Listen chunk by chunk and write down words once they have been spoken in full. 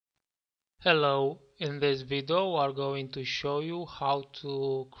Hello, in this video we are going to show you how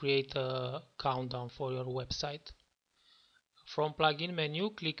to create a countdown for your website. From plugin menu,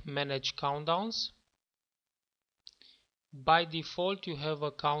 click Manage Countdowns. By default you have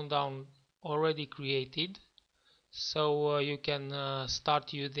a countdown already created, so you can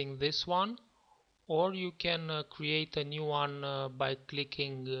start using this one, or you can create a new one by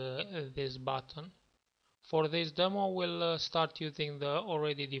clicking this button. For this demo we'll start using the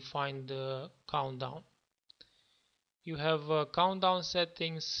already defined countdown. You have countdown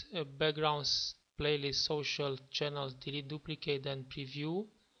settings, backgrounds, playlist, social, channels, delete, duplicate and preview.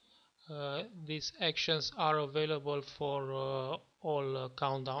 These actions are available for all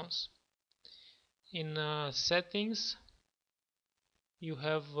countdowns. In settings you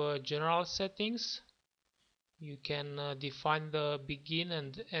have general settings. You can define the begin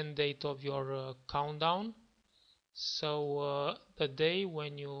and end date of your countdown. So the day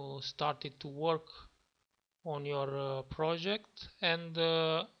when you started to work on your project, and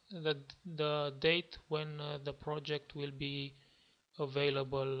the date when the project will be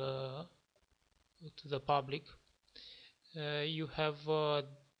available to the public. You have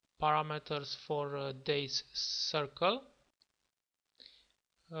parameters for days circle,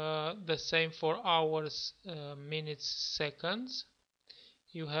 the same for hours, minutes, seconds.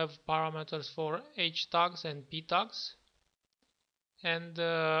 You have parameters for h tags and p tags, and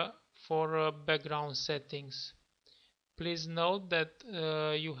for background settings. Please note that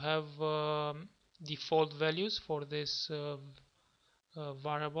you have default values for these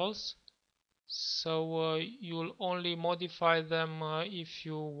variables, so you'll only modify them if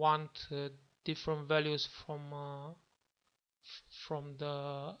you want different values from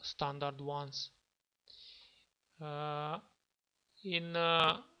the standard ones. In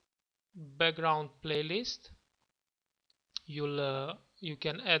background playlist you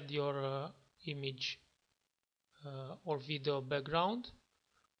can add your image or video background.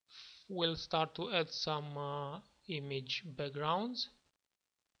 We'll start to add some image backgrounds.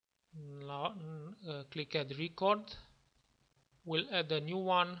 Now click add record. We'll add a new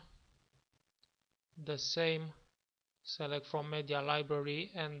one, the same, select from media library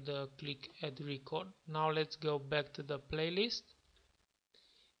and click add record. Now let's go back to the playlist.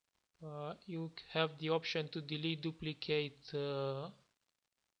 You have the option to delete, duplicate a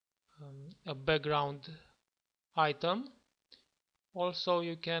background item. Also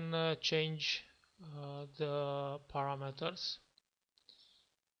you can change the parameters.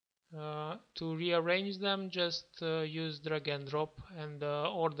 To rearrange them, just use drag and drop and the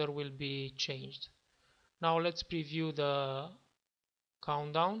order will be changed. Now let's preview the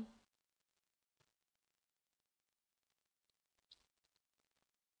countdown.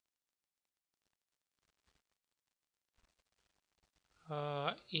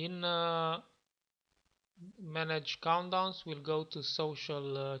 In manage countdowns, we'll go to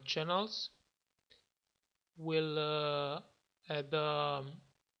social channels. We'll add an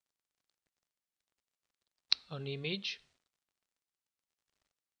image.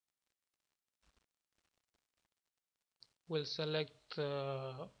 We'll select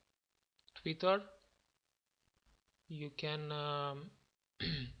Twitter. You can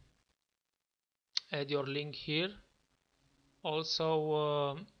add your link here.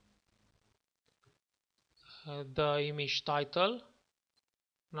 Also the image title.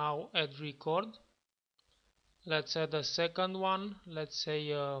 Now add record. Let's add a second one. Let's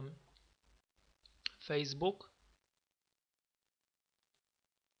say Facebook.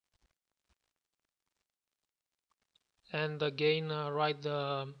 And again write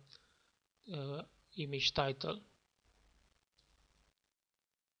the image title.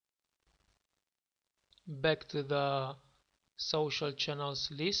 Back to the social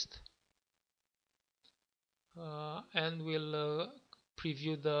channels list, and we'll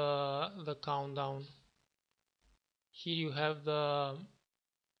preview the countdown. Here you have the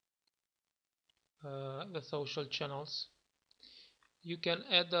social channels. You can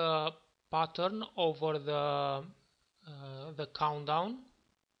add a pattern over the countdown,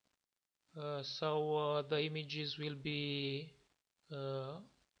 so the images will be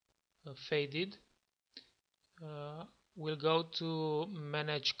faded. We'll go to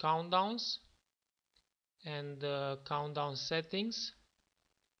manage countdowns and countdown settings,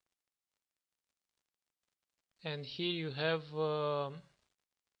 and here you have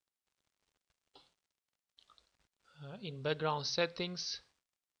in background settings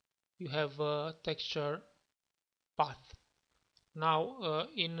you have texture path. Now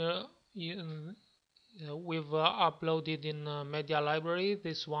we've uploaded in media library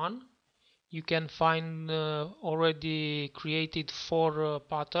this one. You can find already created 4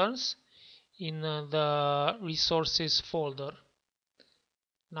 patterns. in the resources folder.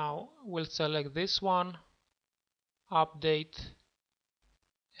 Now we'll select this one, update,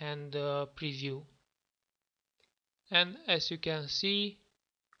 and preview. And as you can see,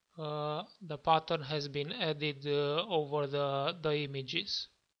 the pattern has been added over the images.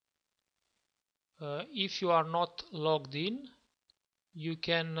 If you are not logged in, you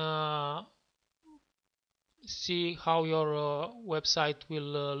can see how your website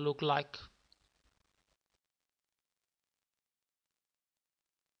will look like.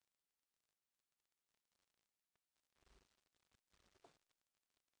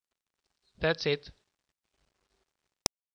 That's it.